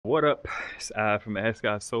What up? It's from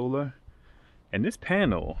Solar, and this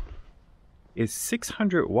panel is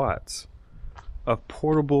 600 watts of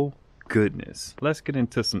portable goodness. Let's get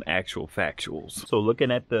into some actual factuals. So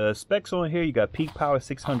looking at the specs on here, you got peak power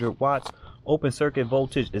 600 watts, open circuit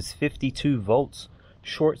voltage is 52 volts,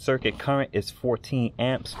 short circuit current is 14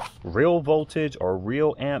 amps, real voltage or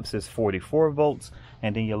real amps is 44 volts,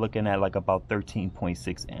 and then you're looking at like about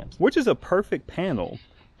 13.6 amps, which is a perfect panel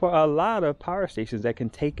for a lot of power stations that can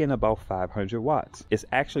take in about 500 watts. It's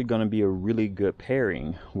actually going to be a really good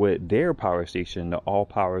pairing with their power station, the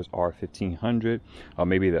AllPowers R1500 or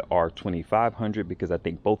maybe the R2500, because I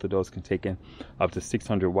think both of those can take in up to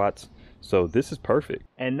 600 watts. So this is perfect.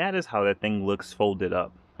 And that is how that thing looks folded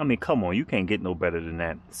up. I mean, come on, you can't get no better than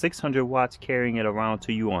that. 600 watts, carrying it around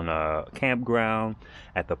to you on a campground,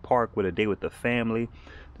 at the park, with a day with the family.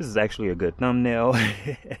 This is actually a good thumbnail.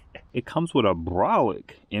 It comes with a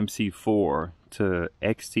Brolic MC4 to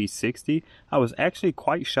XT60. I was actually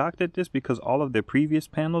quite shocked at this because all of their previous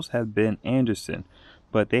panels have been Anderson,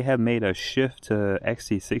 but they have made a shift to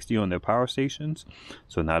XT60 on their power stations.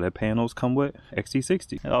 So now their panels come with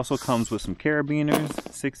XT60. It also comes with some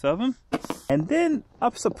carabiners, 6 of them. And then a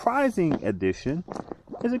surprising addition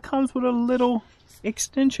is it comes with a little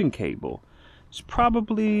extension cable. It's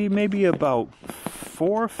probably maybe about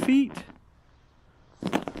 4 feet.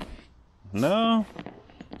 No,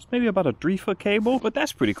 it's maybe about a 3-foot cable, but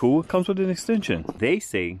that's pretty cool. It comes with an extension. They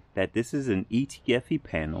say that this is an ETFE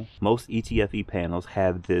panel. Most ETFE panels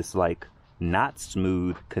have this like not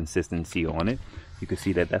smooth consistency on it. You can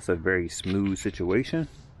see that that's a very smooth situation.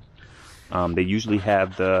 They usually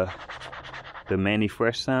have the Manny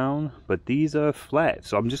Fresh sound, but these are flat,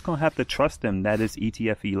 so I'm just gonna have to trust them that it's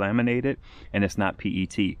ETFE laminated and it's not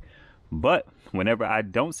PET. But whenever I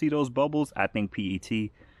don't see those bubbles, I think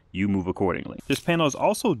PET. You move accordingly. This panel is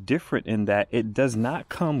also different in that it does not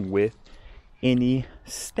come with any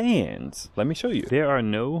stands. Let me show you. There are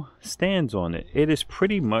no stands on it. It is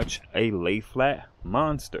pretty much a lay flat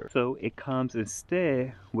monster. So it comes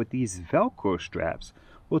instead with these Velcro straps.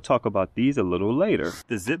 We'll talk about these a little later.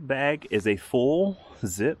 The zip bag is a full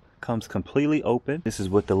zip, comes completely open. This is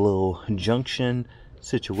what the little junction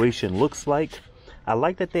situation looks like. I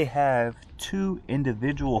like that they have 2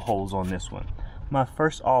 individual holes on this one. My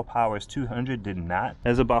first AllPowers 200 did not.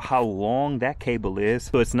 That's about how long that cable is.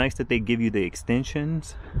 So it's nice that they give you the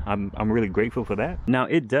extensions. I'm really grateful for that. Now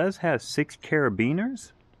it does have 6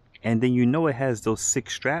 carabiners, and then you know it has those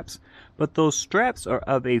 6 straps, but those straps are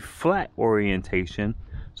of a flat orientation.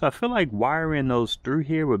 So I feel like wiring those through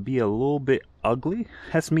here would be a little bit ugly.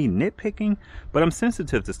 That's me nitpicking, but I'm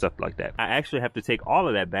sensitive to stuff like that. I actually have to take all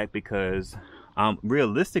of that back because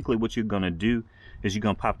realistically what you're gonna do is you're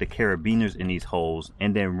gonna pop the carabiners in these holes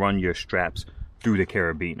and then run your straps through the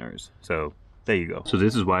carabiners. So there you go. So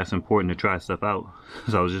this is why it's important to try stuff out.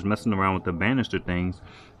 So I was just messing around with the banister things,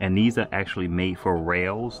 and these are actually made for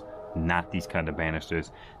rails, not these kind of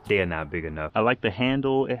banisters. They are not big enough. I like the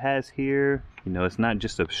handle it has here. You know, it's not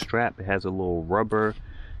just a strap, it has a little rubber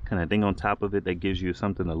kind of thing on top of it that gives you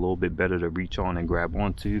something a little bit better to reach on and grab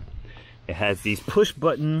onto. It has these push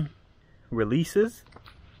button releases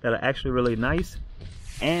that are actually really nice.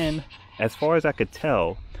 And as far as I could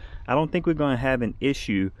tell, I don't think we're going to have an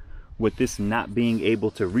issue with this not being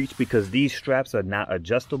able to reach because these straps are not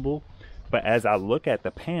adjustable. But as I look at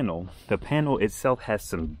the panel itself has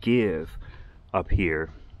some give up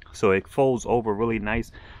here. So it folds over really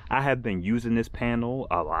nice. I have been using this panel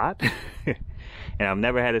a lot and I've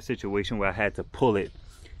never had a situation where I had to pull it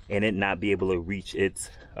and it not be able to reach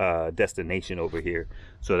its destination over here.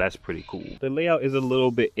 So that's pretty cool. The layout is a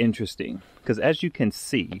little bit interesting because as you can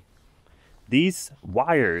see, these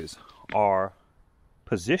wires are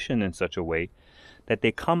positioned in such a way that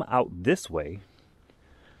they come out this way.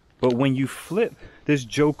 But when you flip this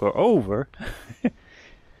joker over,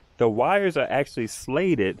 the wires are actually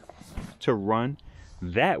slated to run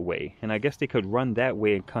that way. And I guess they could run that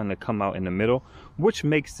way and kind of come out in the middle, which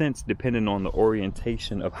makes sense depending on the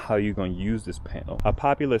orientation of how you're going to use this panel. A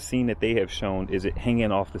popular scene that they have shown is it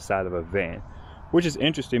hanging off the side of a van, which is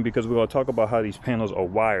interesting because we're going to talk about how these panels are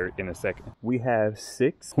wired in a second. We have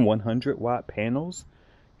 6 100-watt panels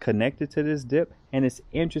connected to this dip, and it's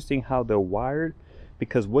interesting how they're wired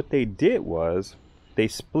because what they did was they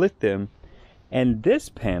split them, and this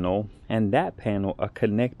panel and that panel are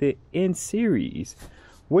connected in series,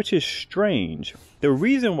 which is strange. The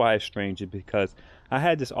reason why it's strange is because I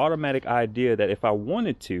had this automatic idea that if I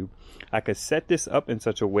wanted to, I could set this up in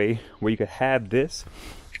such a way where you could have this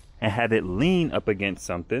and have it lean up against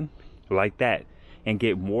something like that and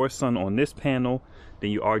get more sun on this panel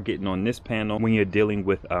than you are getting on this panel when you're dealing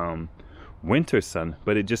with winter sun,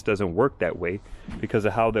 but it just doesn't work that way because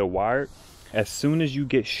of how they're wired. As soon as you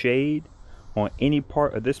get shade on any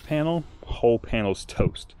part of this panel, whole panel's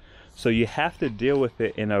toast. So you have to deal with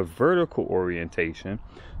it in a vertical orientation.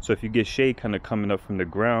 So if you get shade kind of coming up from the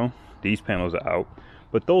ground, these panels are out,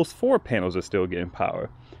 but those 4 panels are still getting power.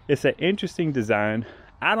 It's an interesting design.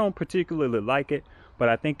 I don't particularly like it, but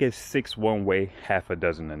I think it's 6 one way, half a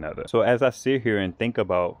dozen another. So as I sit here and think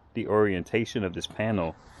about the orientation of this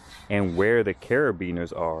panel and where the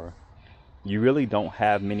carabiners are, you really don't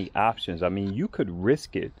have many options. I mean, you could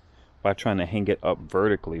risk it by trying to hang it up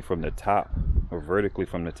vertically from the top,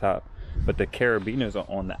 but the carabiners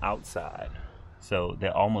are on the outside. So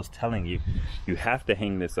they're almost telling you, you have to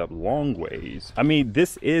hang this up long ways. I mean,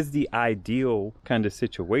 this is the ideal kind of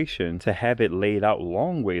situation to have it laid out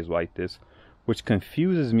long ways like this, which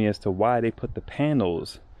confuses me as to why they put the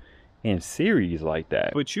panels in series like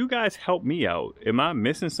that. But you guys help me out. Am I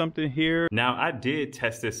missing something here? Now, I did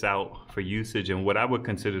test this out for usage in what I would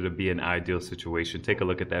consider to be an ideal situation. Take a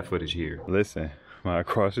look at that footage here. Listen, my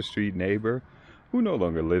across the street neighbor, who no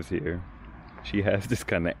longer lives here, she has this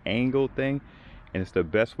kind of angle thing, and it's the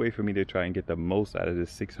best way for me to try and get the most out of this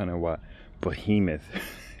 600 watt behemoth.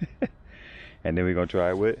 And then we're gonna try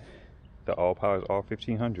it with the AllPowers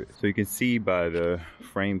R1500. So you can see by the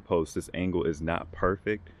frame post, this angle is not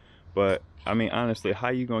perfect. But I mean, honestly, how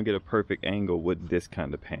you gonna get a perfect angle with this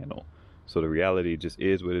kind of panel? So the reality just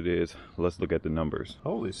is what it is. Let's look at the numbers.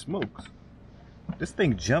 Holy smokes. This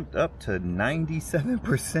thing jumped up to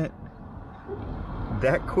 97%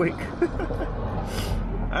 that quick.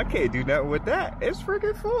 I can't do nothing with that. It's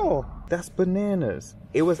freaking full. That's bananas.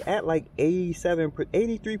 It was at like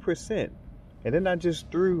 83%. And then I just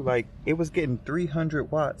threw like, it was getting 300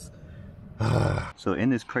 watts. So in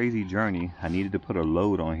this crazy journey, I needed to put a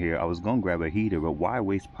load on here. I was gonna grab a heater, but why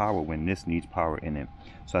waste power when this needs power in it?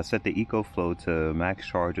 So I set the EcoFlow to max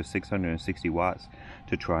charge of 660 watts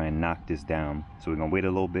to try and knock this down. So we're gonna wait a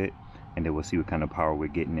little bit and then we'll see what kind of power we're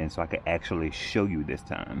getting in so I can actually show you this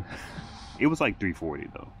time. It was like 340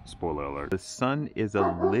 though, spoiler alert. The sun is a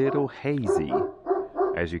little hazy,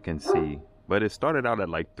 as you can see, but it started out at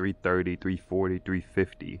like 330, 340,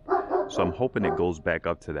 350. So I'm hoping it goes back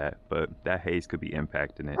up to that, but that haze could be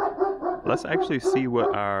impacting it. Let's actually see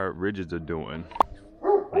what our rigids are doing,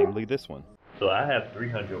 namely this one. So I have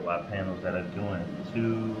 300 watt panels that are doing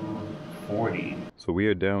 240. So we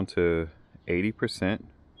are down to 80%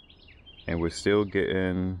 and we're still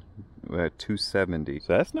getting at 270.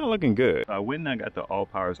 So that's not looking good. I went and I got the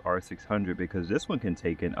AllPowers R600 because this one can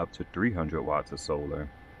take in up to 300 watts of solar.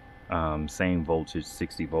 Same voltage,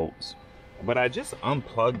 60 volts. But I just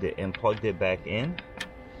unplugged it and plugged it back in,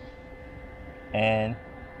 and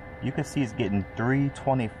you can see it's getting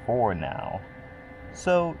 324 now.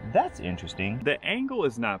 So that's interesting. The angle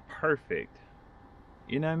is not perfect,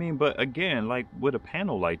 you know what I mean? But again, like with a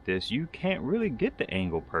panel like this, you can't really get the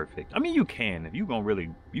angle perfect. I mean, you can if you're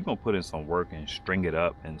gonna put in some work and string it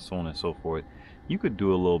up and so on and so forth. You could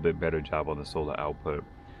do a little bit better job on the solar output.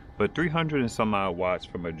 But 300 and some odd watts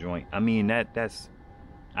from a joint, I mean, that's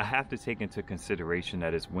I have to take into consideration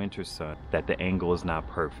that it's winter sun, that the angle is not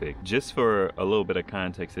perfect. Just for a little bit of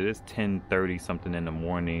context, it is 10:30 something in the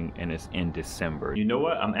morning and it's in December. You know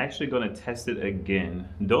what? I'm actually gonna test it again.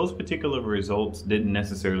 Those particular results didn't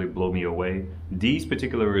necessarily blow me away. These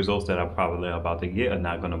particular results that I'm probably about to get are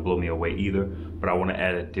not gonna blow me away either, but I wanna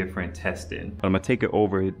add a different test in. I'm gonna take it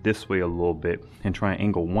over this way a little bit and try and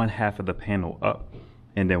angle one half of the panel up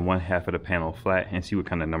and then one half of the panel flat and see what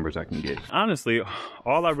kind of numbers I can get. Honestly,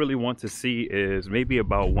 all I really want to see is maybe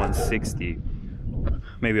about 160,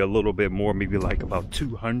 maybe a little bit more, maybe like about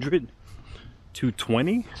 200,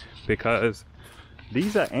 220, because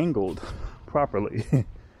these are angled properly.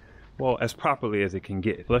 Well, as properly as it can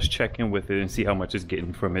get. Let's check in with it and see how much it's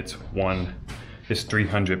getting from its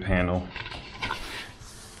 300 panel.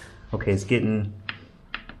 Okay, it's getting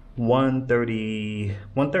 130.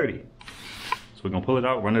 So we're gonna pull it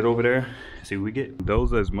out, run it over there, see what we get.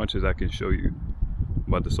 Those are as much as I can show you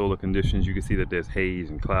about the solar conditions. You can see that there's haze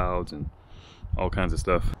and clouds and all kinds of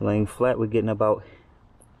stuff. Laying flat, we're getting about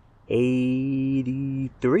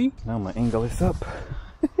 83. Now my angle is up.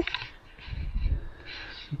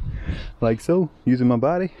 Like so, using my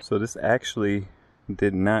body. So this actually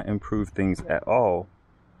did not improve things at all,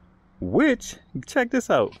 which, check this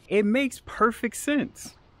out, it makes perfect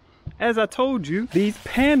sense. As I told you, these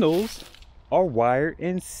panels are wired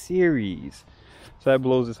in series. So that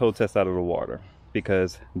blows this whole test out of the water,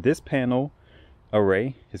 because this panel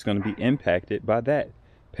array is going to be impacted by that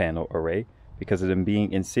panel array. Because of them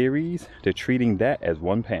being in series, they're treating that as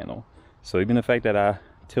one panel. So even the fact that I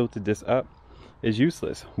tilted this up is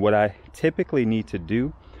useless. What I typically need to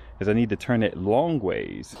do is I need to turn it long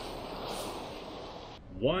ways.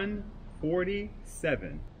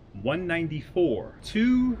 147, 194,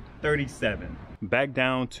 237, back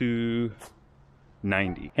down to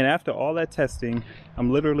 90. And after all that testing,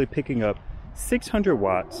 I'm literally picking up 600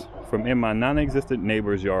 watts from in my non-existent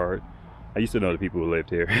neighbor's yard. I used to know the people who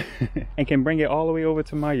lived here and can bring it all the way over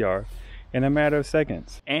to my yard in a matter of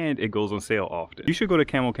seconds. And it goes on sale often. You should go to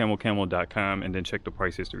camel.com and then check the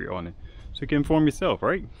price history on it so you can inform yourself,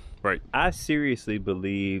 right? Right. I seriously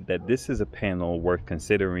believe that this is a panel worth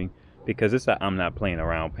considering because it's a I'm not playing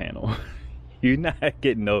around panel. You're not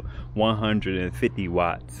getting no 150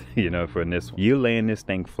 watts, you know, from this. You're laying this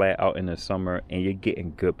thing flat out in the summer and you're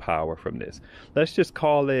getting good power from this. Let's just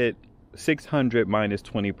call it 600 minus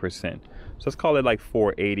 20%. So let's call it like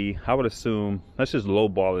 480. I would assume, let's just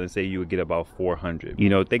lowball it and say you would get about 400. You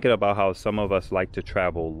know, thinking about how some of us like to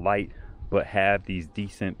travel light, but have these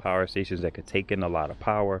decent power stations that could take in a lot of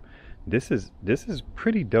power. This is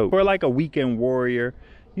pretty dope. For like a weekend warrior,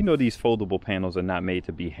 you know these foldable panels are not made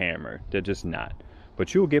to be hammered. They're just not.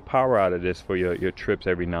 But you'll get power out of this for your trips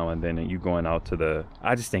every now and then and you going out to the,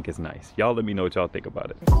 I just think it's nice. Y'all let me know what y'all think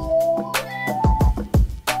about it.